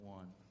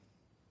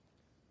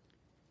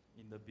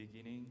the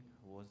beginning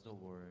was the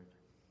Word,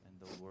 and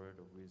the Word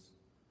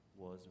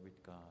was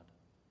with God,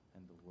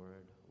 and the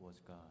Word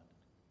was God.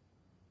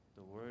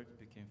 The Word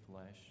became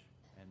flesh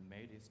and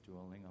made his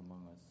dwelling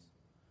among us.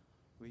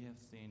 We have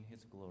seen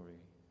his glory,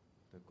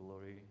 the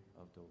glory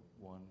of the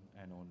one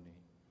and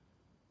only,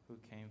 who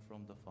came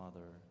from the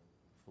Father,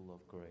 full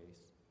of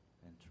grace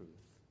and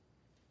truth.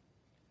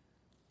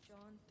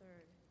 John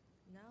 3rd.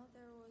 Now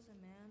there was a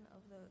man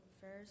of the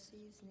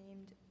Pharisees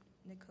named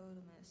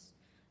Nicodemus,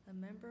 a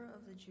member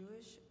of the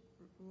Jewish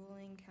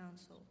ruling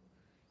council.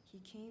 He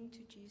came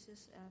to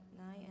Jesus at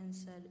night and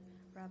said,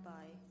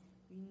 "Rabbi,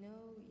 we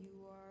know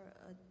you are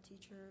a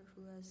teacher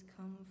who has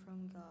come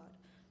from God,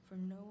 for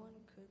no one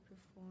could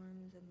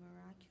perform the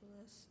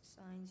miraculous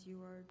signs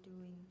you are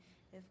doing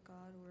if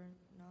God were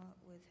not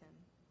with him."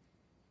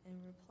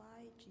 In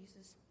reply,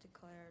 Jesus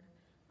declared,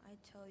 "I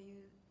tell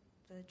you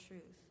the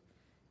truth.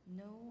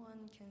 No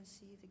one can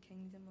see the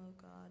kingdom of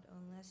God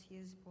unless he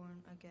is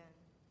born again."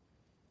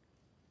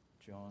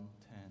 John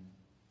 10.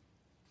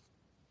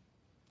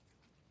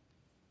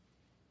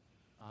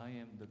 I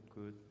am the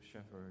good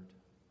shepherd.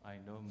 I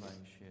know my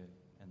sheep,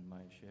 and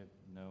my sheep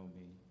know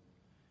me.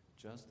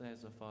 Just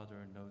as the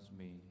Father knows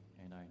me,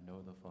 and I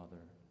know the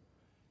Father,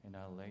 and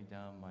I lay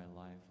down my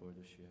life for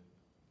the sheep.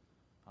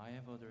 I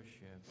have other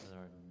sheep that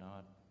are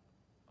not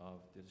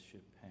of this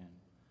sheep pen.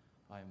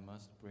 I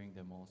must bring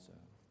them also.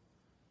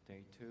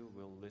 They too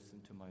will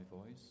listen to my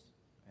voice,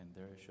 and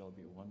there shall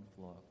be one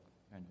flock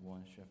and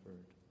one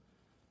shepherd.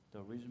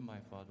 The reason my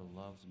Father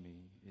loves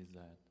me is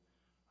that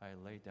I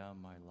lay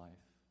down my life,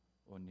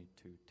 only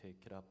to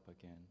take it up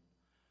again.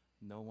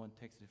 No one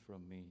takes it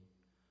from me,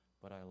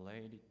 but I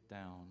laid it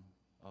down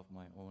of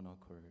my own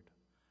accord.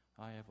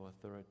 I have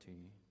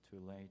authority to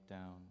lay it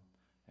down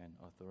and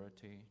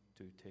authority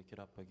to take it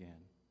up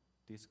again.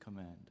 This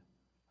command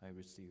I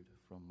received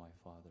from my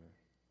Father.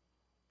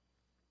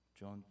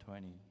 John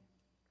 20.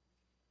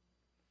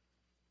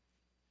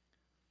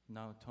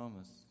 Now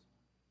Thomas,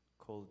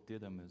 called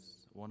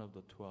Didymus, one of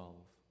the 12,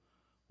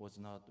 was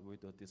not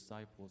with the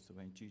disciples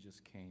when Jesus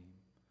came.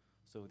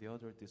 So the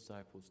other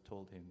disciples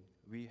told him,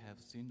 "We have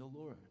seen the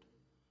Lord."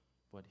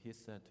 But he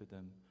said to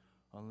them,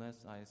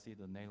 "Unless I see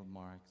the nail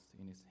marks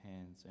in his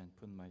hands and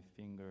put my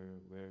finger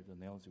where the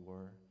nails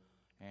were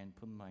and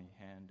put my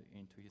hand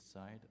into his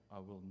side, I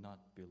will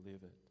not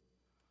believe it."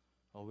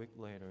 A week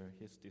later,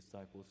 his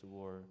disciples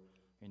were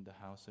in the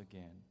house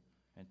again,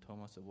 and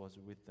Thomas was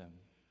with them.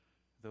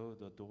 Though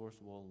the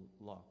doors were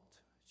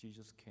locked,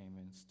 Jesus came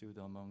and stood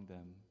among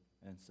them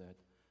and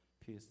said,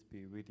 "Peace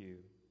be with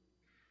you."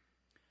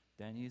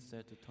 Then he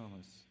said to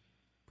Thomas,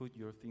 "Put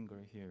your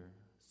finger here,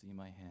 see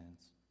my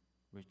hands.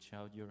 Reach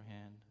out your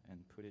hand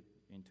and put it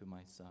into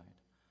my side.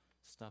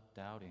 Stop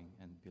doubting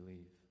and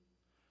believe."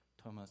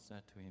 Thomas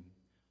said to him,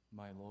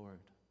 "My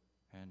Lord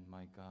and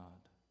my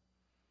God."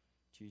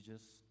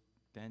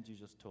 Then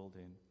Jesus told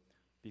him,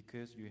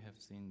 "Because you have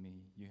seen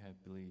me, you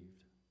have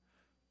believed.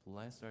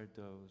 Blessed are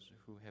those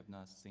who have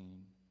not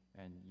seen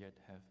and yet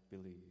have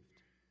believed."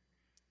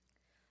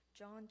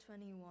 John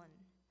 21.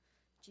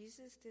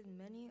 Jesus did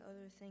many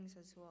other things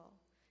as well.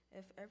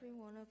 If every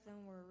one of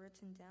them were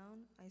written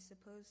down, I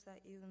suppose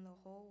that even the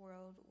whole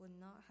world would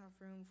not have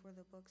room for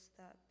the books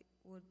that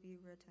would be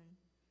written.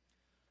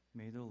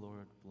 May the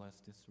Lord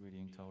bless this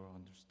reading to our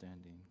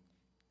understanding.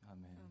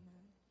 Amen. Amen.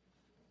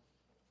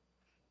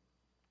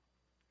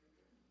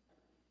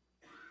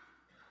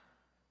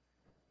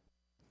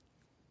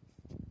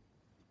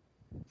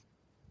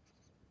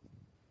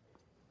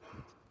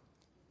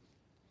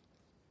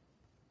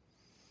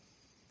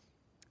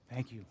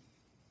 Thank you.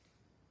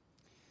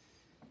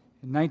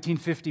 In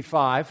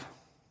 1955,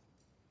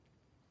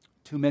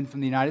 two men from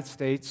the United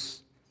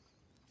States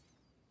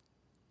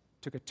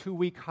took a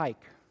 2-week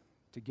hike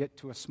to get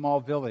to a small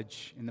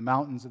village in the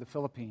mountains of the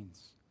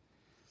Philippines.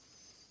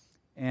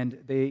 And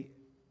they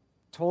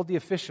told the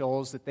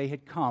officials that they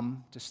had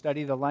come to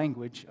study the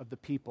language of the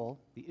people,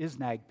 the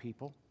Isnag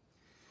people,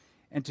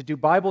 and to do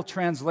Bible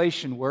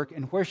translation work,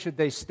 and where should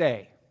they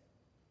stay?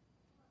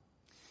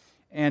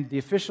 And the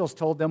officials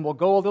told them, "We'll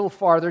go a little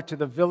farther to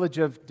the village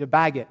of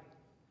Dabagat,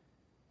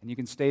 and you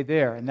can stay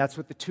there." And that's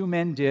what the two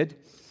men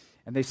did.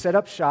 And they set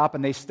up shop,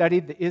 and they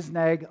studied the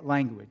Isnag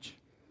language.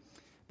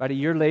 About a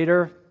year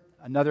later,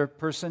 another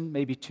person,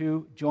 maybe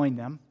two, joined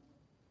them.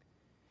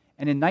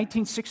 And in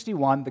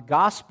 1961, the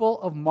Gospel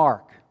of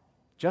Mark,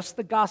 just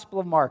the Gospel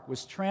of Mark,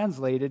 was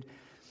translated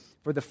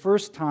for the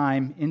first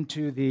time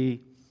into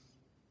the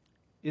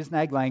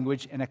Isnag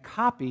language, and a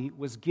copy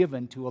was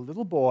given to a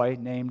little boy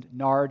named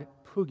Nard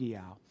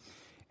Pugiao.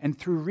 And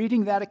through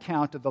reading that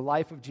account of the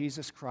life of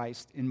Jesus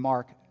Christ in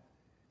Mark,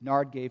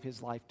 Nard gave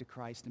his life to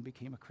Christ and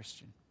became a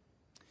Christian.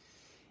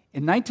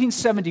 In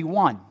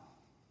 1971,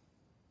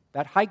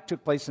 that hike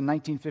took place in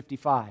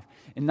 1955.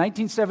 In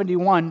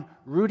 1971,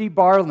 Rudy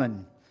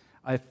Barlin,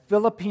 a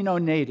Filipino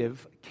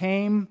native,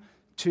 came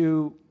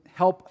to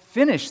help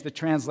finish the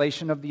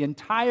translation of the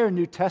entire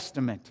New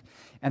Testament.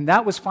 And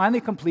that was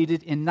finally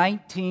completed in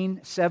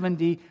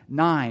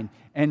 1979.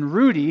 And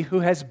Rudy, who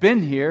has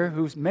been here,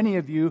 who many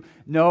of you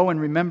know and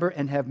remember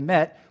and have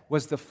met,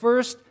 was the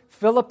first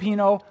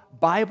Filipino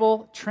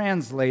Bible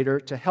translator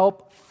to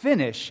help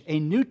finish a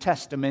New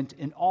Testament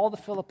in all the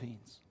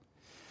Philippines.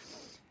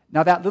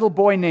 Now, that little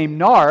boy named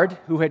Nard,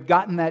 who had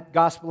gotten that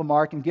Gospel of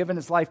Mark and given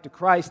his life to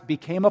Christ,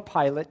 became a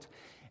pilot,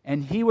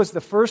 and he was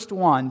the first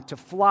one to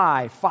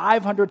fly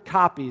 500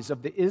 copies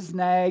of the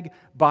Isnag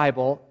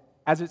Bible,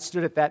 as it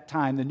stood at that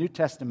time, the New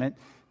Testament,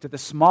 to the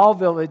small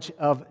village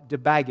of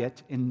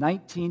Dubaguete in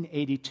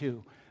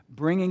 1982,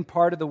 bringing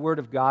part of the Word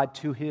of God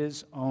to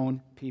his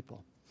own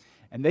people.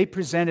 And they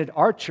presented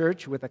our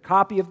church with a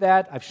copy of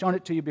that. I've shown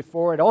it to you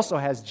before. It also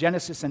has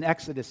Genesis and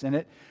Exodus in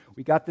it.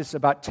 We got this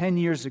about 10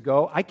 years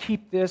ago. I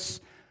keep this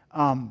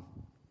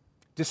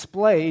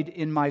displayed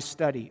in my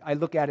study. I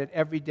look at it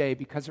every day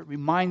because it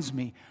reminds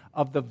me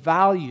of the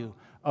value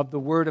of the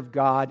Word of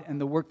God and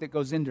the work that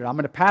goes into it. I'm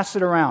going to pass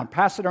it around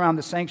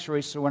the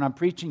sanctuary so when I'm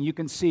preaching you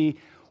can see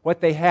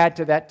what they had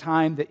to that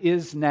time, the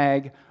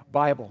Isnag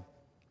Bible.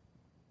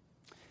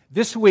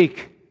 This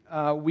week,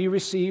 we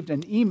received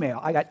an email.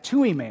 I got 2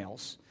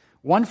 emails,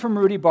 one from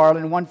Rudy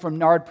Barlin and one from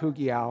Nard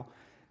Pugiao,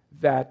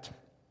 that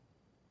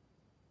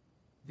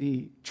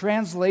the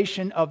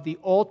translation of the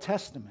Old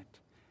Testament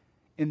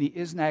in the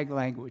Isnag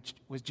language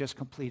was just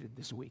completed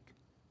this week.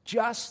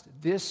 Just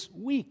this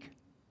week.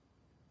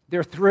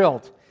 They're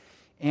thrilled.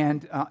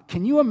 And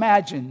can you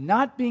imagine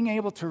not being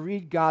able to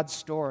read God's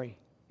story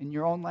in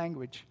your own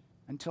language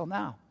until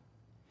now?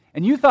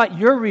 And you thought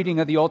your reading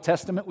of the Old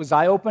Testament was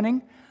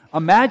eye-opening?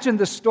 Imagine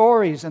the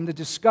stories and the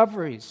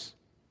discoveries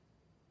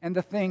and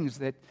the things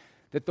that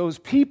those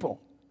people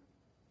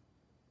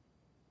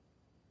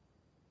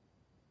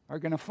are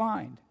going to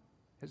find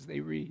as they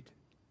read.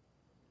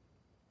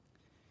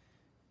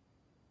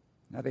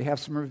 Now, they have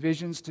some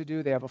revisions to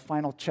do. They have a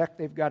final check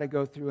they've got to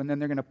go through, and then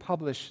they're going to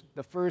publish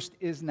the first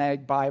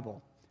Isnag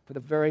Bible for the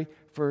very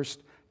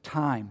first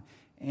time.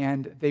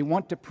 And they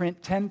want to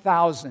print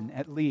 10,000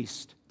 at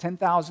least,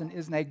 10,000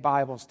 Isnag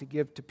Bibles to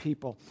give to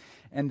people.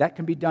 And that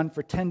can be done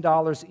for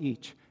 $10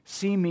 each.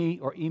 See me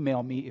or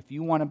email me if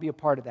you want to be a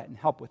part of that and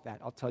help with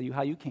that. I'll tell you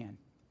how you can.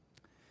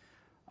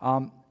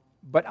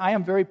 But I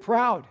am very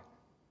proud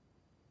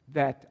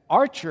that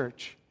our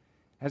church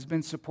has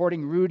been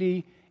supporting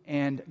Rudy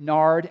and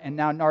Nard, and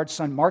now Nard's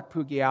son Mark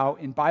Pugiao,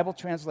 in Bible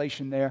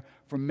translation there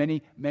for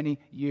many, many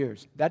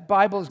years. That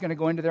Bible is going to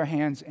go into their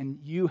hands, and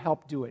you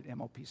help do it,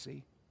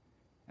 MOPC.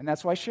 And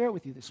that's why I share it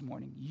with you this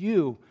morning.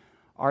 You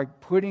are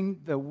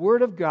putting the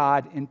Word of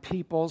God in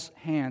people's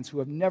hands who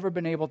have never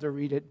been able to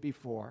read it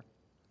before.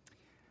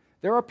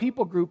 There are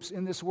people groups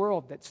in this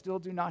world that still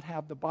do not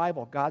have the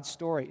Bible, God's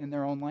story, in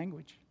their own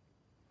language.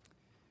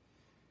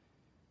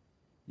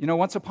 You know,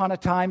 once upon a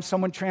time,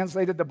 someone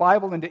translated the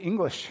Bible into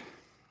English.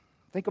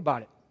 Think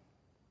about it.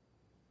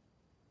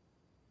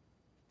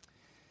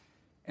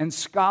 And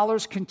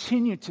scholars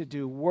continue to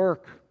do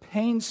work,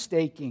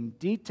 painstaking,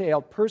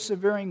 detailed,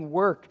 persevering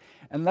work.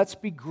 And let's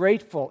be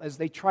grateful as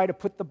they try to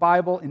put the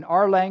Bible in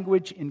our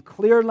language, in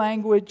clear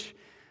language,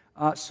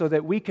 so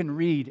that we can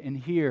read and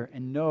hear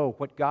and know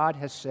what God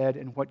has said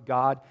and what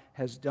God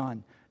has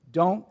done.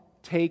 Don't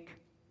take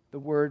the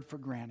Word for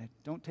granted.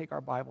 Don't take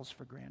our Bibles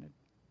for granted.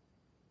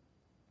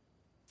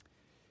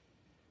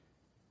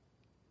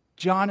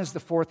 John is the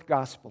 4th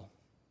gospel.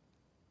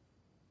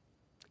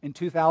 In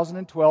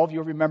 2012,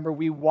 you'll remember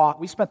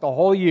we spent the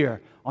whole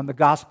year on the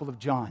Gospel of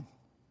John.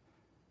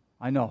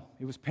 I know,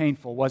 it was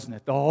painful, wasn't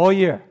it? The whole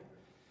year.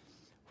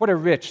 What a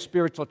rich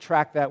spiritual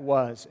track that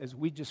was as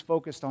we just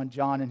focused on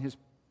John and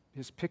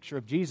his picture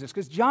of Jesus.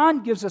 Because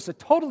John gives us a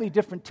totally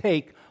different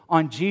take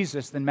on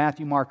Jesus than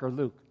Matthew, Mark, or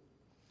Luke.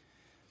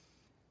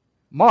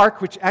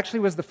 Mark, which actually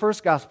was the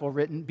first gospel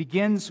written,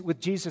 begins with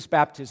Jesus'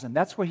 baptism.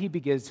 That's where he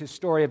begins his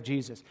story of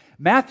Jesus.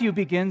 Matthew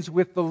begins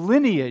with the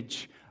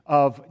lineage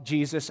of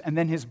Jesus and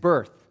then his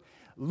birth.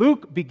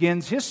 Luke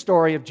begins his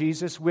story of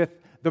Jesus with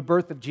the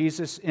birth of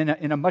Jesus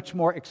in a much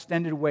more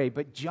extended way.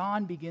 But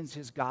John begins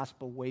his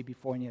gospel way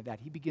before any of that.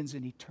 He begins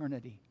in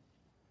eternity,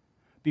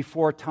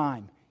 before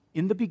time.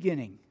 In the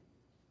beginning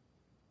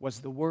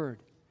was the Word,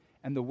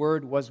 and the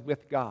Word was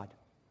with God.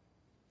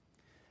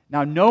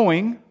 Now,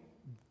 knowing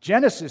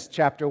Genesis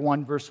chapter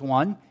 1, verse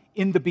 1,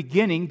 in the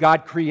beginning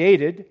God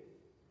created,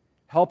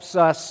 helps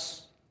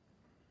us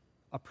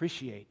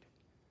appreciate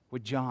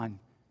what John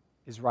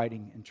is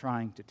writing and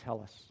trying to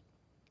tell us.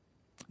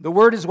 The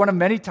Word is one of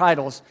many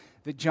titles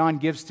that John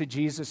gives to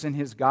Jesus in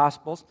his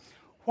Gospels.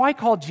 Why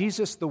call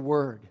Jesus the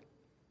Word?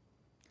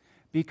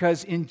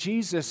 Because in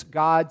Jesus,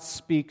 God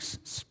speaks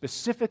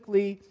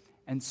specifically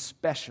and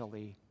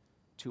specially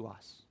to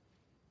us.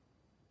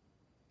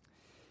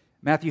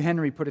 Matthew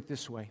Henry put it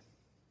this way: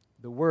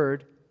 the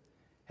Word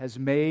has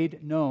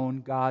made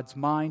known God's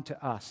mind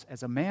to us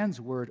as a man's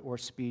word or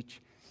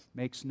speech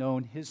makes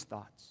known his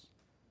thoughts.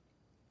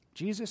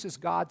 Jesus is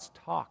God's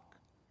talk.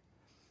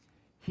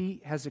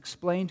 He has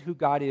explained who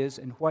God is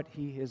and what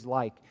He is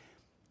like.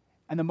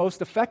 And the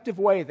most effective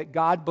way that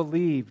God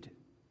believed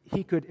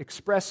He could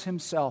express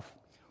Himself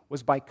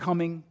was by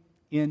coming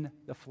in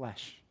the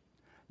flesh.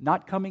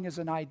 Not coming as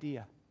an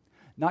idea,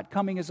 not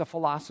coming as a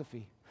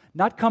philosophy,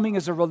 not coming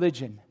as a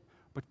religion,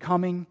 but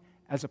coming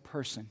as a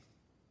person.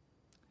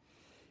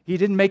 He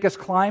didn't make us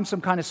climb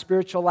some kind of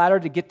spiritual ladder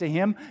to get to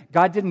Him.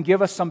 God didn't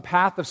give us some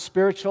path of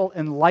spiritual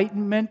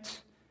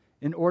enlightenment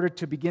in order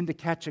to begin to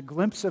catch a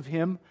glimpse of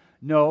Him.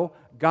 No,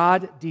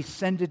 God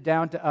descended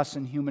down to us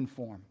in human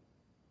form.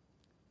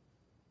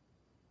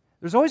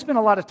 There's always been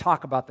a lot of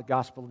talk about the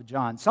Gospel of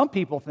John. Some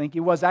people think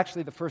it was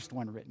actually the first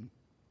one written.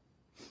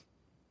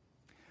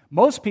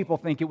 Most people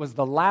think it was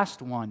the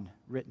last one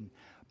written.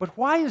 But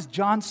why is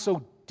John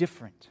so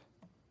different?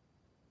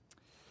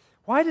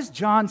 Why does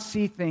John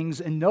see things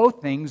and know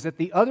things that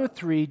the other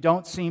three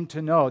don't seem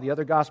to know, the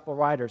other gospel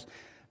writers?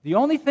 The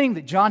only thing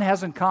that John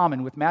has in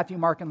common with Matthew,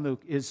 Mark, and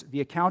Luke is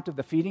the account of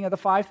the feeding of the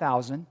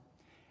 5,000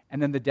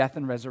 and then the death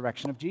and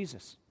resurrection of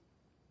Jesus.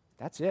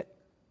 That's it.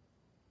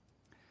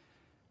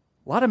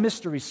 A lot of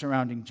mystery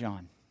surrounding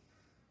John.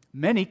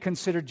 Many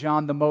consider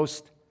John the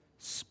most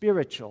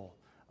spiritual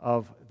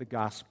of the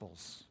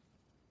Gospels.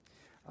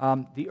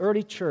 The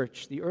early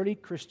church, the early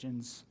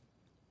Christians,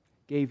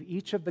 gave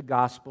each of the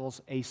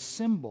Gospels a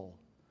symbol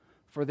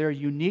for their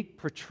unique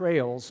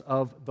portrayals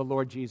of the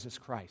Lord Jesus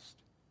Christ.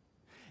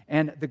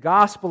 And the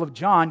Gospel of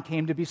John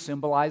came to be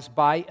symbolized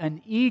by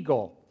an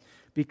eagle,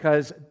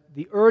 because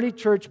the early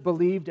church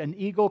believed an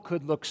eagle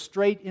could look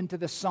straight into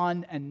the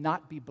sun and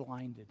not be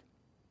blinded.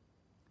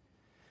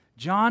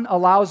 John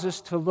allows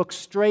us to look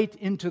straight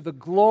into the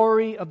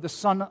glory of the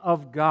Son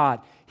of God.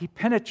 He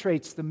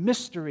penetrates the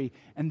mystery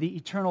and the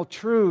eternal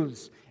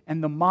truths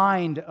and the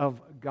mind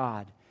of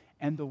God.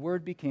 And the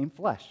Word became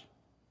flesh.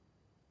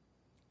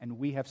 And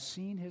we have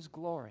seen His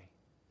glory.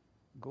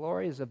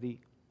 Glory is of the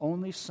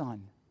only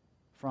Son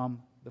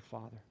from the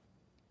Father.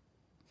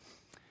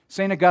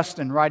 St.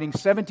 Augustine, writing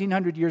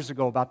 1,700 years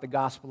ago about the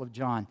Gospel of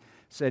John,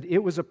 said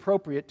it was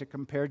appropriate to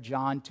compare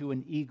John to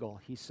an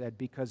eagle, he said,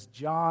 because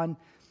John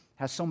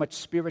has so much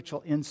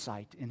spiritual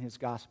insight in his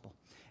Gospel.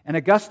 And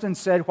Augustine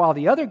said, while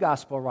the other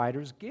Gospel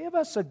writers give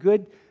us a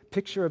good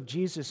picture of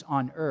Jesus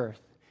on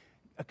earth,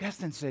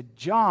 Augustine said,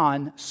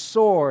 John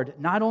soared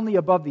not only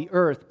above the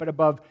earth, but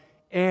above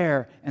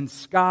air and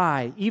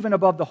sky, even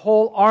above the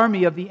whole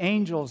army of the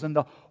angels and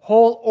the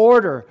whole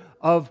order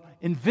of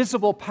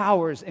invisible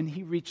powers, and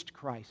he reached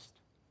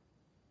Christ.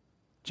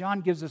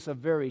 John gives us a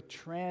very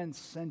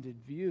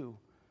transcendent view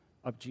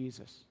of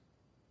Jesus.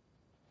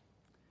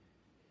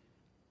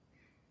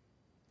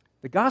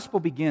 The gospel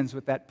begins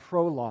with that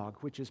prologue,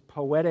 which is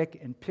poetic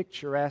and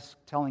picturesque,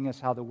 telling us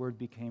how the Word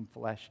became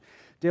flesh.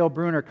 Dale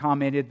Bruner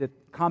commented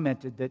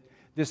that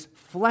this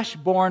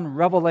flesh-born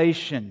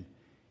revelation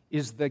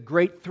is the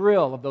great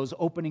thrill of those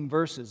opening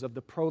verses of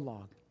the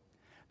prologue.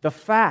 The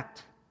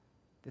fact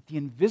that the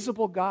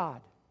invisible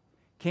God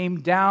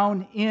came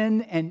down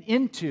in and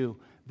into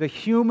the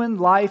human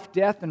life,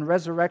 death, and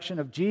resurrection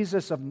of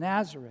Jesus of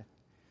Nazareth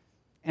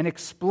and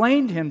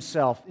explained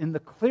Himself in the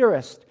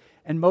clearest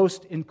and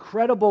most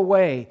incredible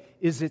way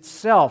is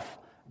itself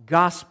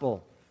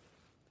gospel.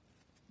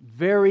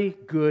 Very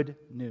good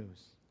news.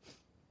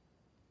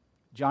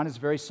 John is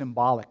very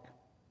symbolic.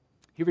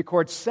 He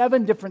records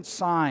 7 different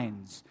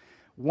signs,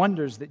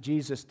 wonders that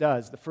Jesus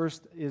does. The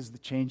first is the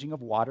changing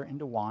of water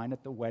into wine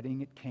at the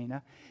wedding at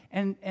Cana.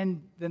 And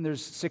then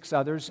there's 6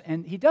 others.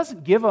 And he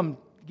doesn't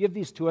give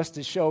these to us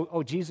to show,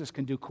 oh, Jesus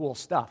can do cool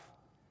stuff.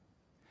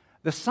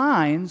 The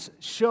signs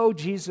show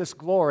Jesus'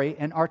 glory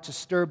and are to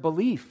stir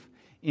belief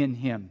in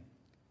Him.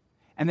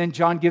 And then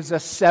John gives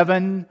us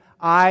 7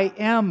 I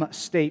am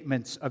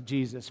statements of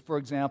Jesus. For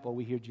example,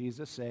 we hear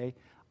Jesus say,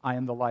 I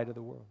am the light of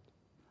the world.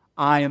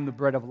 I am the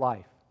bread of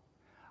life.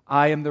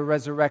 I am the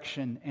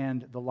resurrection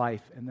and the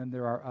life. And then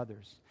there are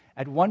others.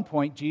 At one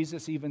point,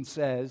 Jesus even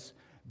says,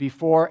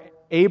 before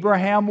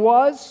Abraham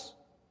was,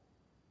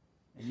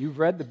 and you've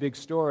read the big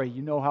story,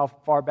 you know how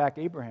far back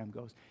Abraham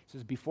goes. He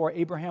says, before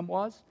Abraham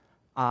was,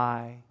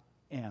 I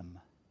am.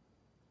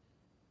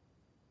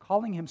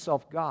 Calling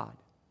Himself God,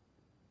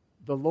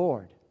 the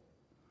Lord,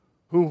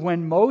 who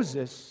when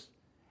Moses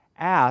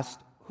asked,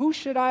 who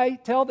should I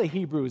tell the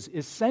Hebrews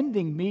is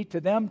sending me to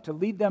them to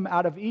lead them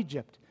out of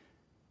Egypt?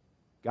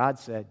 God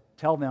said,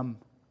 tell them,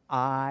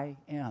 I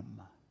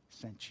am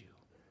sent you.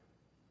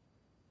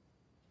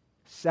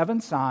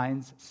 7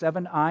 signs,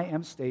 7 I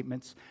am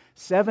statements.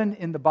 7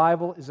 in the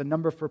Bible is a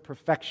number for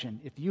perfection.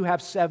 If you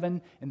have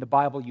 7 in the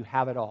Bible, you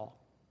have it all.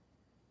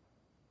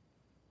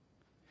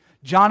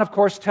 John, of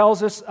course,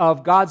 tells us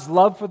of God's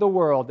love for the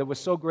world that was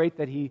so great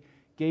that He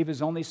gave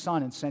His only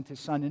Son and sent His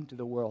Son into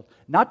the world.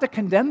 Not to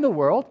condemn the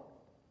world,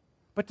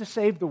 but to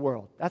save the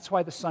world. That's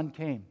why the Son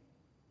came.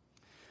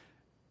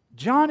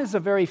 John is a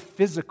very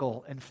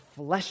physical and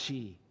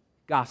fleshy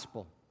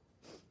gospel.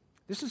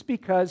 This is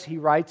because he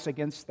writes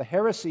against the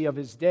heresy of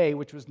his day,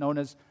 which was known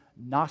as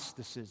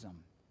Gnosticism.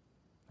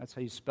 That's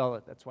how you spell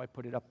it. That's why I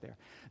put it up there.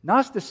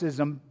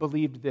 Gnosticism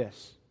believed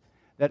this,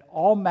 that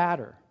all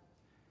matter,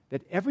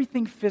 that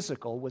everything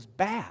physical was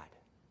bad,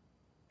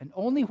 and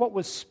only what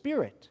was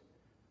spirit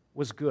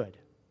was good.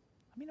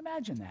 I mean,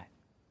 imagine that.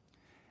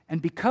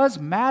 And because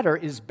matter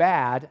is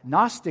bad,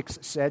 Gnostics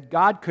said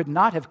God could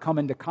not have come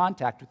into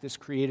contact with this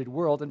created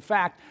world. In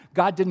fact,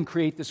 God didn't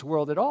create this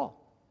world at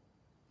all.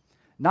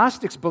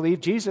 Gnostics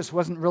believed Jesus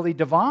wasn't really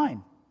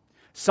divine.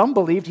 Some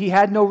believed he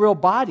had no real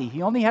body.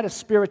 He only had a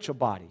spiritual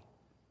body.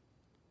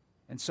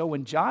 And so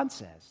when John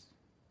says,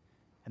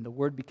 and the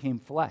Word became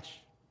flesh,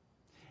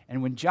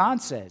 and when John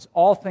says,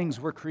 all things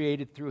were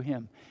created through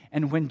him,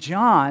 and when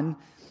John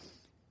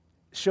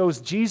shows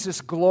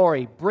Jesus'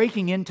 glory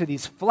breaking into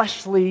these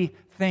fleshly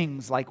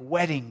things like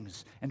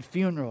weddings and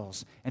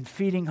funerals and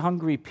feeding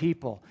hungry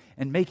people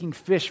and making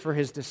fish for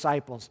his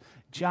disciples,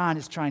 John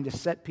is trying to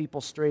set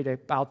people straight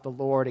about the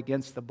Lord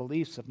against the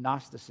beliefs of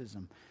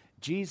Gnosticism.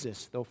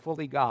 Jesus, though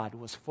fully God,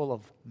 was full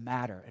of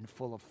matter and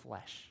full of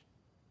flesh.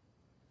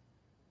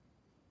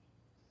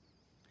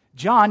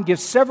 John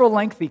gives several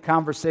lengthy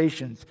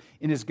conversations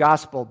in his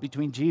gospel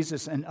between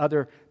Jesus and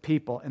other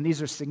people, and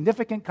these are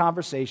significant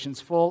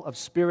conversations full of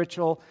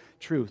spiritual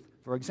truth.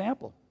 For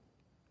example,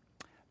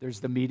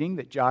 there's the meeting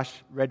that Josh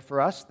read for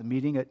us, the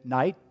meeting at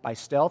night by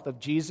stealth of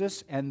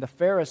Jesus and the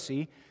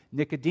Pharisee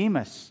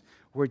Nicodemus,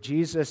 where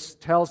Jesus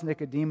tells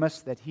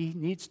Nicodemus that he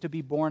needs to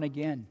be born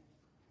again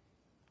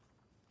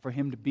for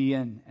him to be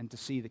in and to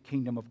see the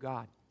kingdom of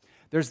God.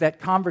 There's that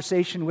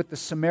conversation with the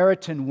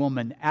Samaritan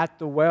woman at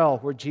the well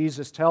where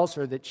Jesus tells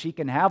her that she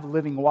can have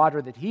living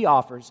water that he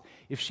offers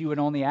if she would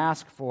only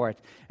ask for it.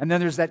 And then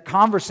there's that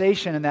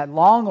conversation and that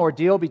long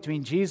ordeal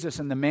between Jesus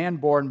and the man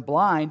born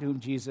blind whom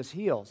Jesus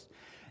heals.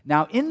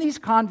 Now, in these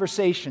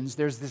conversations,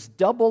 there's this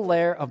double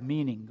layer of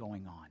meaning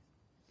going on.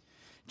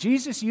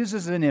 Jesus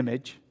uses an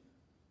image,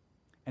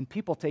 and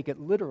people take it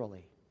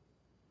literally,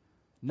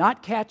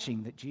 not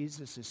catching that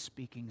Jesus is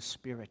speaking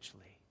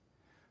spiritually.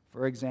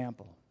 For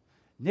example,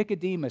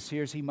 Nicodemus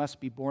hears he must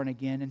be born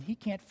again, and he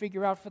can't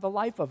figure out for the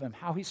life of him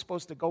how he's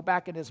supposed to go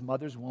back in his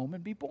mother's womb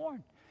and be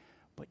born.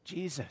 But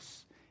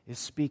Jesus is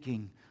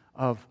speaking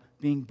of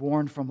being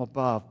born from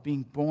above,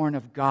 being born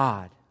of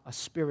God, a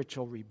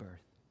spiritual rebirth.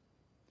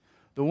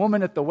 The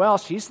woman at the well,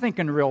 she's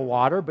thinking real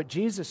water, but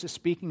Jesus is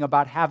speaking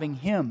about having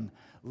him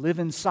live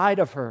inside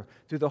of her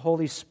through the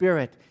Holy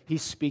Spirit.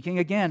 He's speaking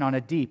again on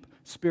a deep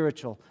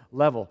spiritual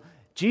level.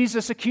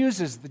 Jesus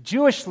accuses the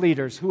Jewish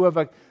leaders who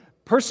have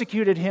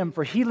persecuted him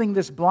for healing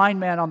this blind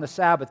man on the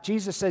Sabbath.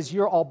 Jesus says,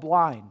 you're all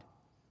blind.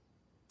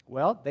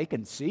 Well, they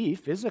can see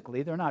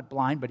physically. They're not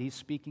blind, but he's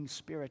speaking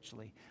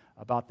spiritually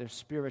about their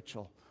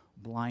spiritual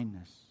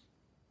blindness.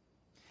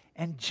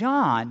 And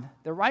John,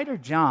 the writer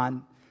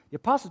John, the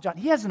Apostle John,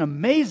 he has an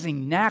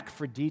amazing knack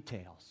for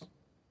details.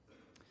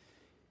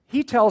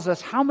 He tells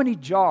us how many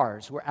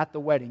jars were at the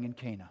wedding in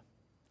Cana,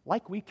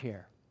 like we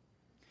care.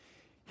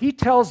 He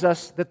tells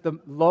us that the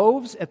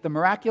loaves at the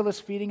miraculous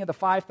feeding of the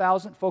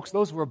 5,000, folks,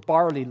 those were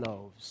barley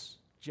loaves,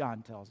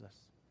 John tells us.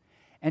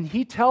 And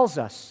he tells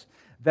us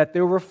that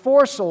there were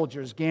 4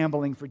 soldiers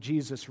gambling for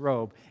Jesus'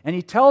 robe. And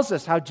he tells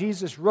us how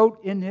Jesus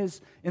wrote in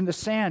the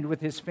sand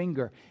with his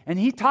finger. And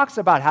he talks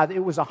about how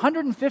it was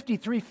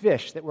 153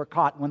 fish that were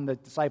caught when the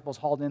disciples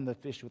hauled in the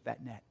fish with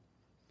that net.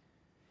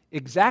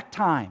 Exact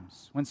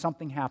times when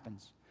something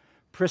happens.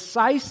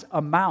 Precise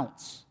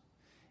amounts.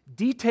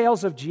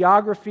 Details of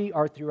geography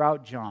are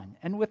throughout John,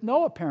 and with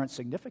no apparent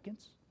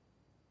significance.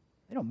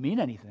 They don't mean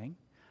anything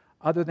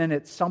other than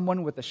it's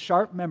someone with a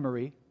sharp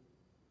memory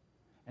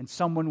and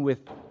someone with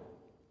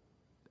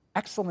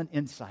excellent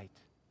insight,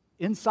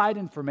 inside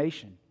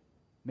information,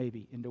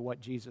 maybe, into what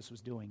Jesus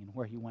was doing and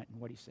where he went and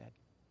what he said.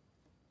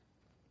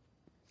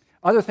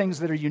 Other things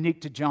that are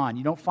unique to John,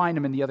 you don't find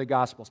them in the other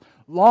Gospels.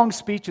 Long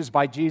speeches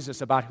by Jesus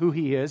about who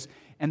he is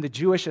and the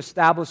Jewish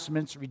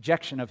establishment's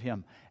rejection of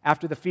him.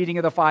 After the feeding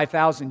of the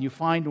 5,000, you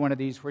find one of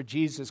these where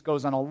Jesus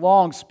goes on a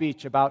long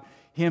speech about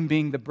him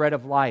being the bread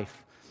of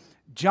life.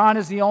 John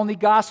is the only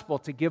Gospel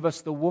to give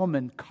us the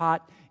woman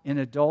caught in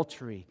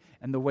adultery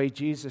and the way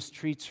Jesus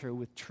treats her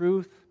with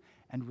truth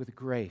and with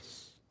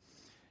grace.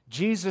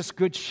 Jesus'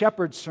 Good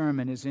Shepherd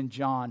sermon is in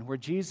John, where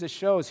Jesus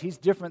shows he's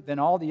different than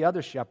all the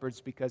other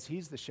shepherds because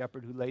he's the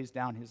shepherd who lays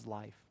down his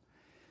life.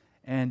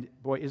 And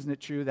boy, isn't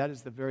it true? That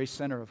is the very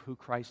center of who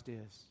Christ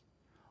is.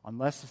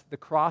 Unless the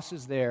cross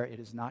is there, it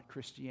is not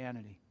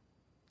Christianity.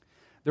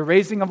 The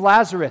raising of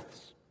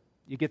Lazarus,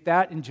 you get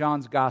that in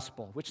John's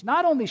Gospel, which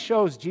not only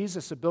shows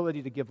Jesus'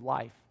 ability to give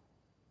life,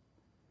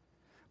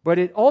 but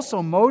it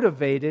also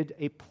motivated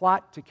a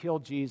plot to kill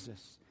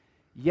Jesus.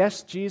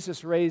 Yes,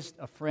 Jesus raised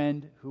a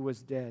friend who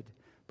was dead,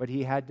 but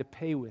he had to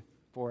pay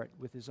for it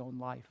with his own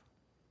life.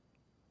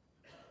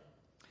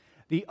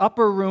 The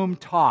upper room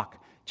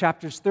talk,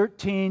 chapters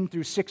 13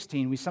 through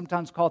 16, we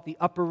sometimes call it the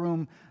upper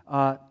room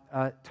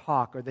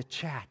talk or the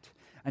chat,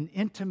 an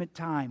intimate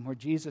time where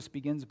Jesus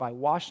begins by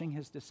washing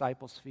his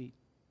disciples' feet.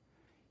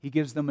 He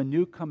gives them a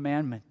new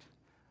commandment,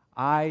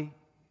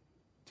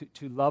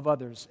 to love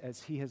others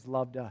as he has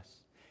loved us.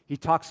 He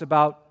talks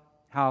about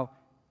how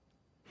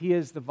he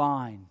is the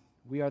vine,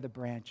 we are the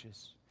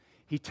branches.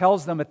 He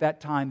tells them at that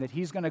time that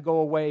he's going to go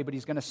away, but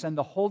he's going to send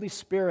the Holy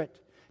Spirit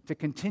to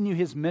continue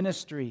his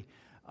ministry.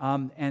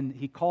 And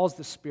he calls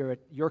the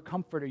Spirit your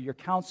comforter, your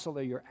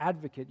counselor, your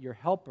advocate, your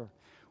helper.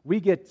 We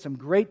get some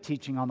great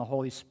teaching on the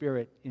Holy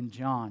Spirit in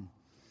John.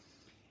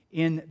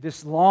 In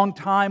this long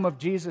time of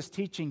Jesus'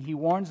 teaching, he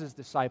warns his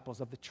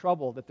disciples of the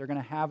trouble that they're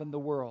going to have in the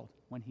world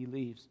when he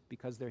leaves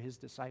because they're his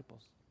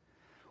disciples.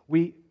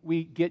 We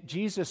get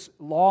Jesus'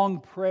 long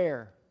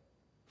prayer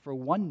for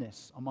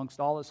oneness amongst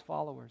all his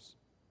followers.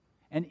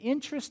 And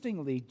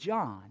interestingly,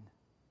 John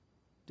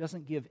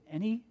doesn't give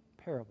any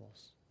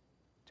parables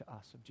to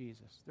us of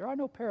Jesus. There are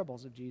no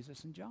parables of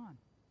Jesus in John.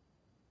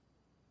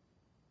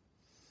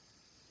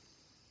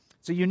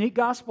 It's a unique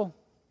gospel.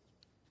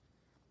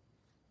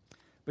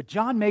 But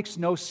John makes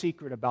no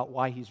secret about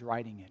why he's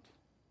writing it.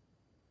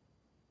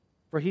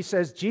 For he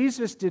says,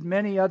 Jesus did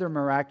many other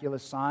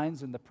miraculous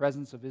signs in the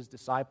presence of his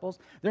disciples.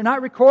 They're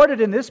not recorded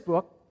in this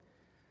book,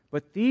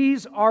 but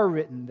these are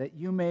written that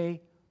you may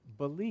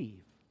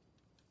believe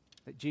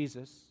that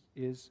Jesus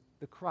is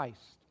the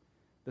Christ,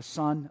 the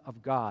Son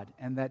of God,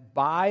 and that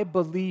by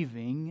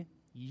believing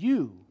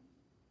you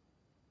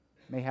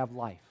may have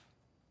life.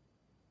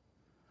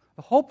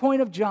 The whole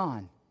point of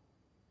John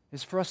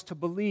is for us to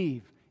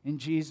believe in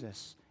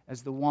Jesus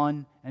as the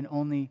one and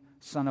only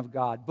Son of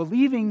God.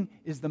 Believing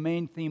is the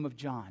main theme of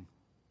John.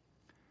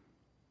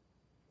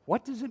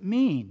 What does it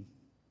mean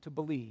to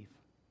believe?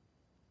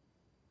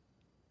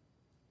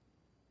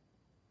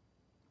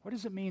 What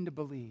does it mean to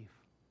believe?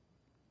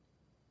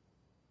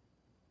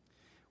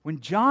 When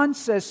John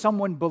says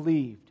someone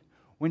believed,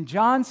 when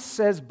John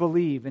says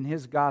believe in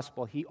his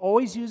gospel, he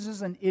always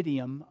uses an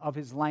idiom of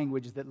his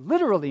language that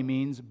literally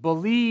means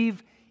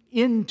believe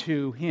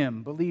into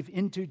him, believe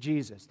into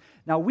Jesus.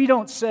 Now, we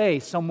don't say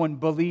someone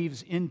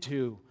believes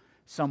into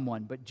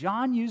someone, but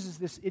John uses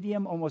this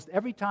idiom almost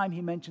every time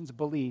he mentions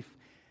belief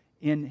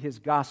in his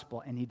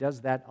gospel, and he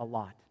does that a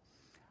lot.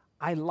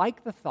 I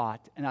like the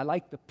thought and I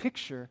like the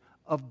picture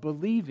of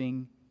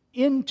believing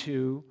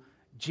into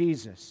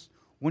Jesus.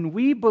 When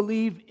we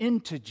believe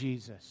into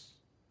Jesus,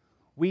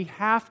 we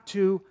have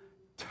to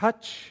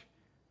touch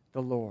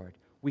the Lord.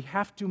 We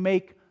have to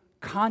make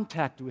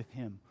contact with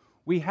him.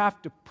 We have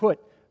to put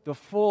the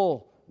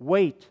full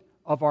weight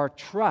of our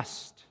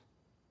trust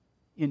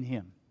in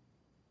him.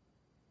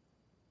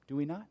 Do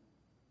we not?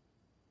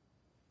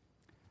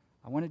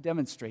 I want to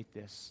demonstrate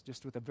this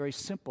just with a very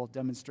simple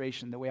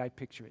demonstration, the way I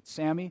picture it.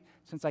 Sammy,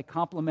 since I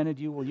complimented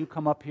you, will you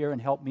come up here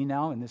and help me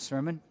now in this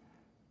sermon?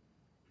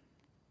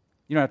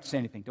 You don't have to say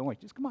anything. Don't worry.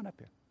 Just come on up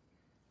here.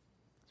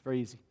 It's very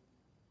easy.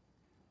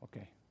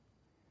 Okay.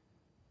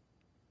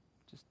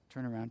 Just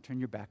turn around. Turn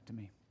your back to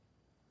me.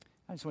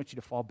 I just want you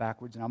to fall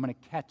backwards, and I'm going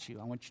to catch you.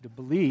 I want you to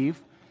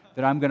believe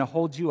that I'm going to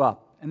hold you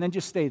up. And then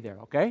just stay there,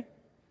 okay?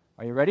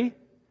 Are you ready?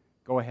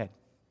 Go ahead.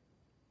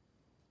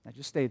 Now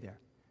just stay there.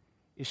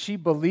 Is she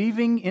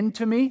believing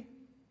into me?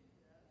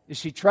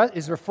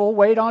 Is her full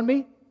weight on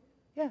me?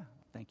 Yeah.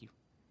 Thank you.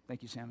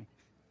 Thank you, Sammy.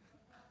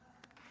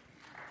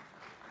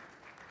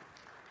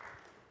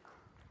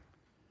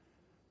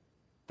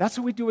 That's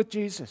what we do with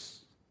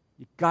Jesus.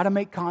 You've got to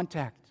make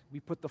contact. We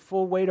put the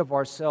full weight of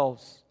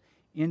ourselves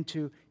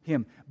into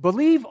him.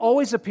 Believe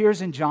always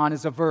appears in John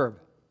as a verb,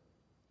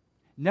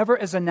 never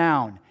as a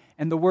noun.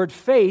 And the word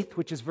faith,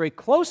 which is very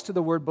close to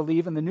the word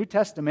believe in the New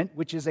Testament,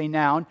 which is a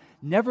noun,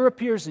 never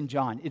appears in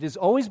John. It is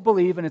always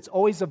believe, and it's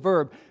always a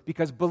verb,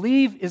 because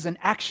believe is an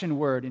action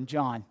word in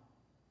John.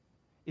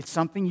 It's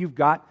something you've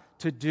got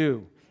to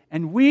do.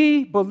 And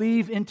we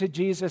believe into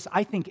Jesus,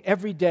 I think,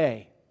 every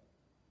day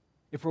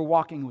if we're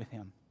walking with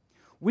him.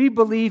 We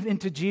believe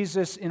into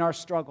Jesus in our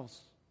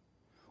struggles.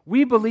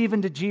 We believe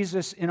into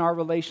Jesus in our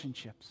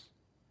relationships.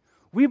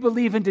 We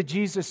believe into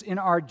Jesus in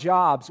our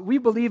jobs. We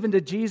believe into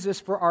Jesus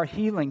for our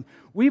healing.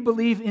 We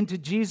believe into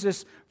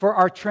Jesus for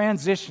our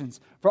transitions,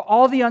 for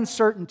all the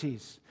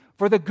uncertainties,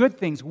 for the good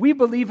things. We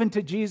believe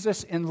into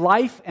Jesus in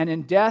life and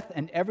in death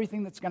and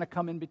everything that's going to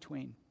come in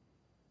between.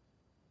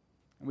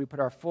 And we put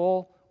our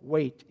full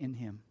weight in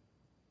him.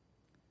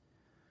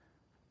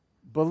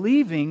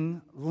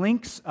 Believing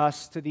links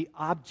us to the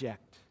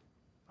object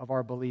of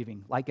our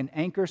believing, like an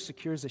anchor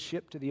secures a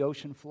ship to the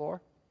ocean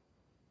floor.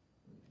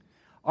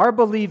 Our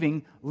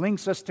believing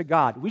links us to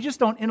God. We just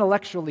don't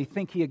intellectually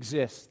think he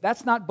exists.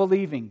 That's not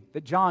believing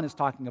that John is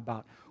talking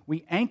about.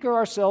 We anchor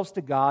ourselves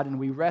to God and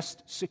we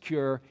rest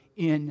secure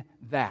in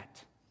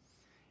that.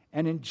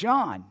 And in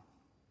John,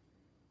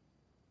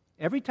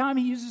 every time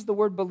he uses the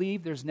word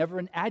believe, there's never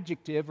an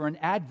adjective or an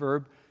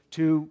adverb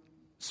to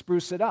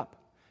spruce it up.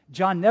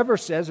 John never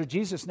says, or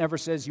Jesus never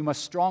says, you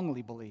must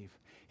strongly believe.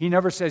 He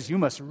never says, you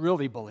must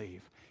really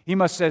believe. He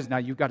must says, now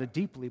you've got to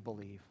deeply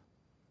believe.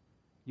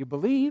 You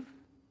believe,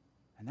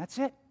 and that's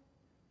it.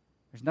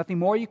 There's nothing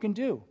more you can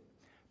do.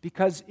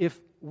 Because if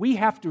we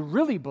have to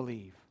really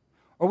believe,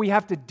 or we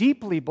have to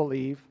deeply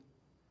believe,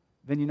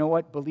 then you know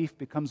what? Belief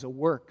becomes a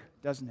work,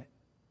 doesn't it?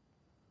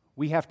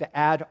 We have to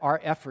add our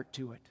effort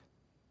to it.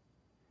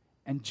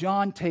 And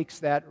John takes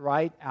that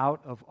right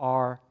out of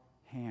our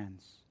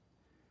hands.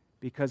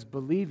 Because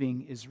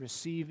believing is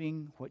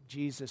receiving what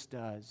Jesus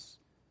does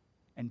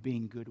and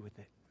being good with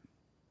it.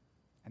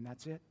 And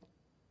that's it.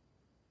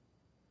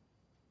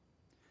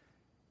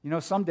 You know,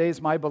 some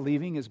days my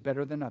believing is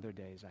better than other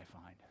days, I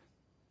find.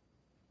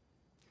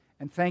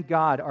 And thank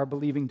God our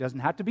believing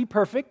doesn't have to be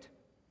perfect,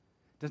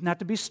 doesn't have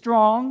to be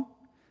strong,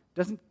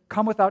 doesn't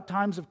come without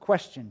times of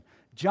question.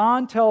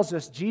 John tells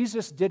us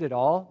Jesus did it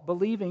all.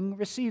 Believing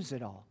receives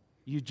it all.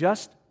 You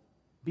just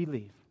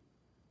believe.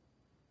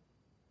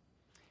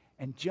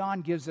 And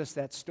John gives us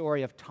that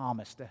story of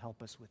Thomas to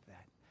help us with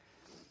that.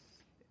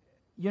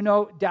 You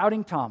know,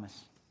 doubting Thomas.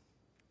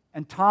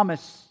 And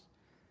Thomas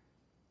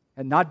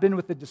had not been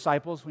with the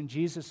disciples when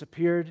Jesus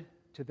appeared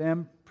to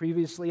them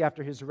previously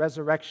after his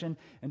resurrection.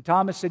 And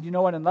Thomas said, you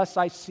know what, unless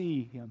I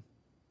see him,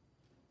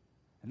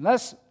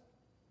 unless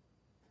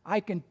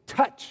I can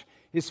touch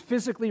his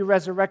physically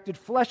resurrected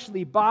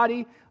fleshly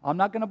body, I'm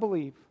not going to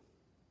believe.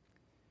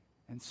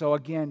 And so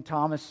again,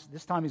 Thomas,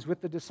 this time he's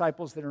with the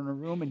disciples that are in a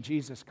room, and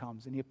Jesus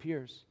comes and he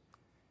appears.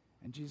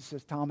 And Jesus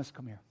says, Thomas,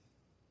 come here.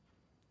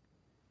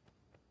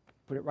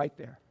 Put it right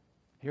there.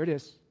 Here it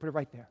is. Put it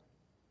right there.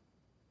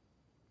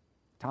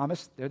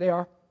 Thomas, there they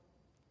are.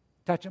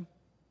 Touch them.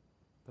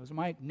 Those are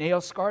my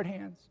nail-scarred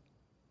hands.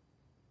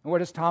 And what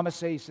does Thomas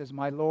say? He says,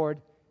 my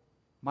Lord,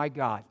 my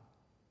God.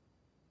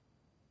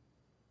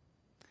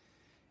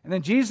 And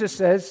then Jesus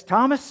says,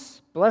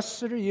 Thomas,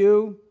 blessed are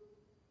you.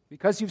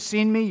 Because you've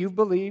seen me, you've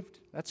believed.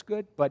 That's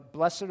good. But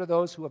blessed are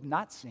those who have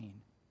not seen,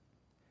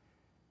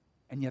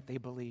 and yet they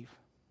believe.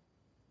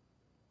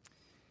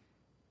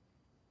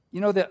 You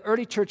know, the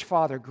early church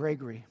father,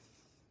 Gregory,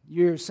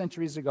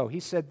 centuries ago, he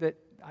said that,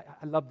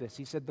 I love this,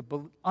 he said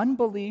the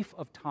unbelief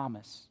of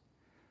Thomas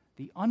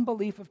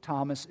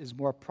is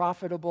more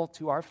profitable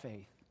to our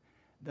faith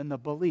than the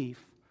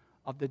belief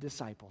of the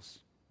disciples.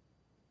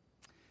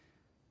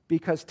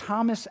 Because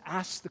Thomas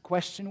asked the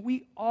question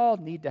we all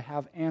need to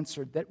have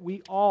answered, that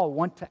we all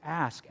want to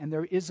ask, and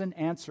there is an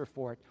answer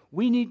for it.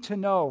 We need to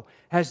know,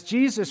 has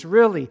Jesus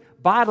really,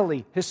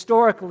 bodily,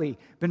 historically,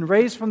 been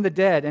raised from the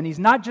dead, and he's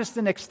not just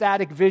an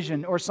ecstatic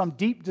vision or some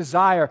deep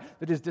desire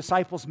that his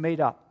disciples made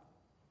up?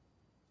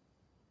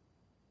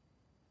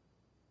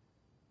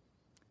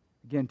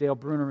 Again, Dale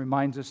Bruner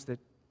reminds us that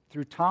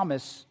through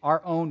Thomas,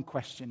 our own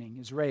questioning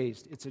is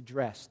raised, it's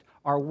addressed.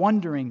 Our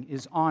wondering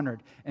is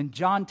honored, and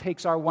John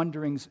takes our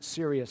wonderings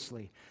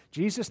seriously.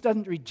 Jesus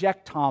doesn't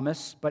reject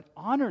Thomas, but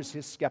honors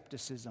his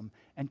skepticism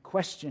and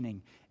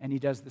questioning, and he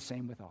does the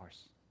same with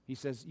ours. He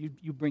says,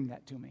 you bring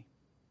that to me.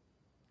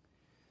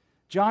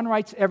 John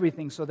writes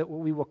everything so that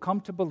we will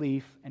come to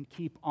belief and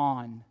keep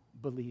on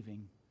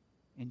believing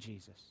in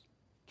Jesus.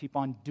 Keep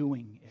on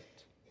doing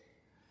it.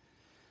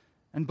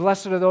 And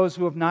blessed are those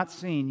who have not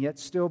seen, yet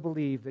still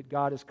believe that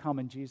God has come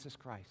in Jesus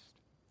Christ.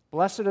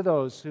 Blessed are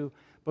those who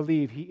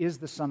believe He is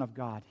the Son of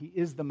God. He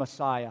is the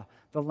Messiah,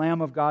 the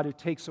Lamb of God who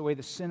takes away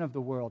the sin of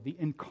the world, the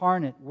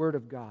incarnate Word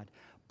of God.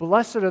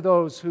 Blessed are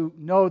those who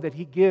know that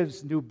He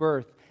gives new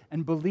birth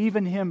and believe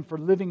in Him for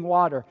living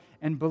water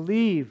and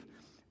believe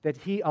that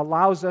He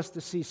allows us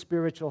to see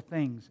spiritual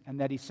things and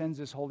that He sends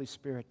His Holy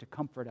Spirit to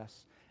comfort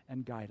us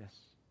and guide us.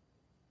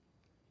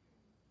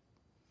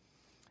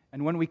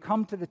 And when we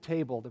come to the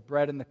table, the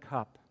bread and the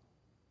cup,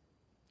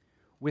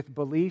 with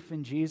belief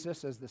in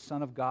Jesus as the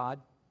Son of God,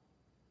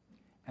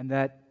 and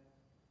that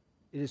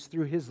it is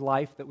through His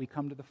life that we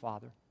come to the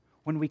Father,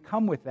 when we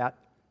come with that,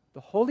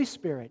 the Holy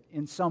Spirit,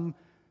 in some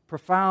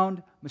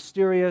profound,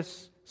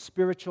 mysterious,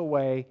 spiritual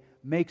way,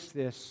 makes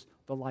this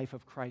the life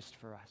of Christ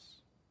for us.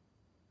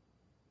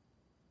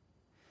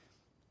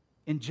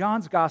 In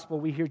John's Gospel,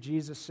 we hear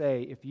Jesus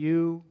say, if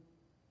you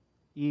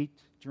eat,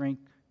 drink,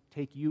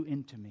 take you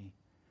into me,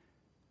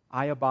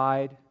 I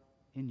abide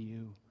in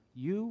you.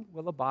 You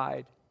will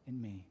abide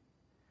in me.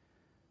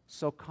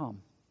 So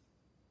come,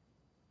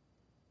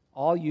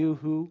 all you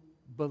who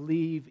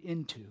believe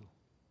into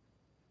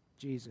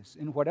Jesus,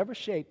 in whatever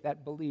shape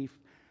that belief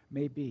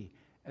may be,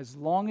 as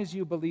long as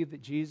you believe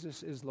that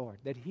Jesus is Lord,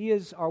 that He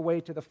is our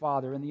way to the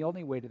Father and the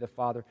only way to the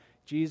Father,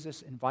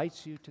 Jesus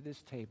invites you to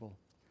this table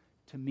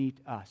to meet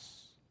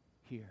us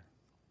here.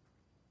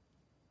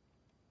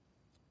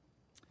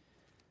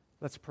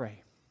 Let's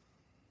pray.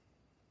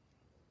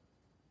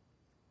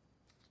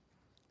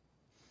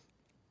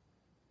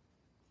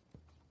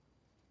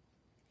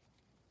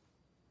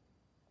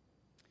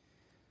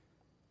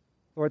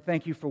 Lord,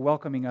 thank you for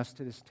welcoming us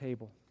to this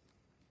table.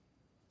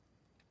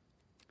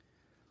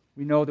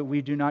 We know that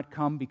we do not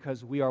come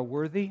because we are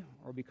worthy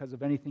or because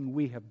of anything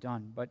we have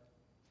done, but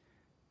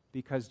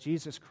because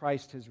Jesus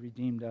Christ has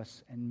redeemed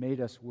us and made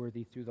us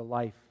worthy through the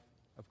life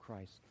of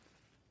Christ.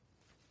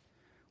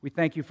 We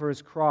thank you for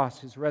His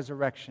cross, His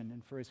resurrection,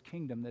 and for His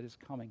kingdom that is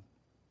coming.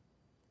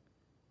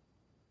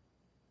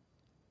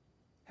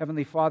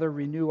 Heavenly Father,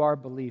 renew our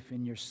belief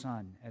in your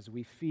Son as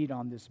we feed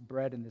on this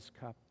bread and this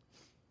cup.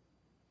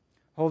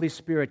 Holy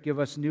Spirit, give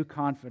us new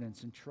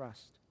confidence and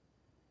trust.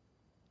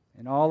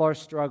 In all our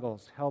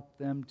struggles, help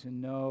us to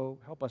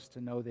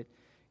know that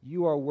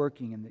you are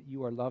working and that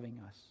you are loving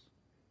us.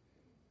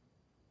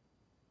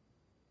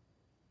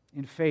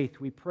 In faith,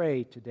 we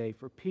pray today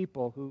for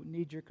people who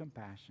need your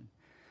compassion,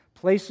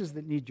 places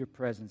that need your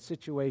presence,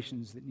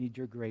 situations that need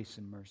your grace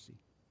and mercy.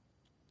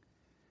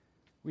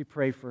 We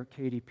pray for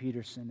Katie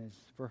Peterson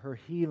for her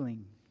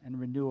healing and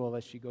renewal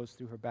as she goes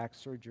through her back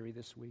surgery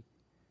this week.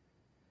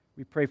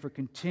 We pray for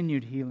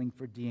continued healing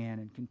for Deanne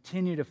and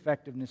continued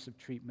effectiveness of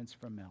treatments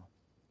for Mel.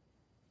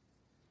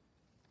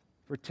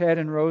 For Ted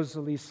and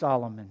Rosalie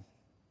Solomon,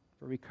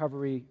 for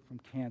recovery from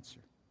cancer.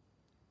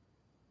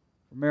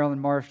 For Marilyn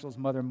Marshall's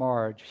mother,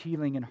 Marge,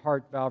 healing and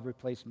heart valve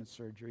replacement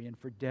surgery. And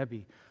for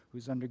Debbie,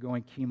 who's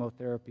undergoing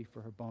chemotherapy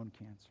for her bone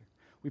cancer.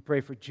 We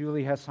pray for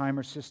Julie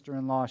Hesheimer's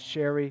sister-in-law,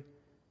 Sherry,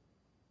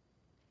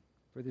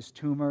 for this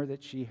tumor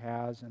that she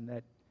has, and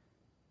that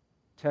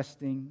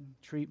testing,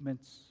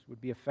 treatments would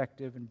be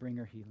effective and bring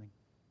her healing.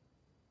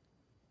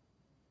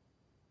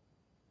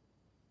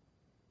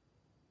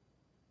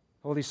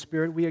 Holy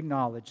Spirit, we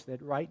acknowledge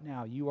that right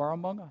now you are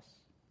among us.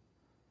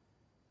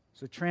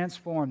 So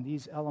transform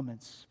these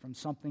elements from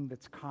something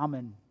that's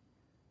common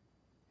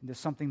into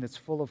something that's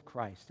full of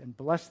Christ, and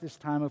bless this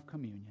time of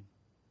communion.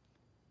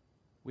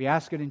 We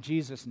ask it in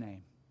Jesus'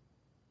 name.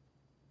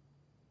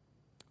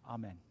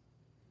 Amen.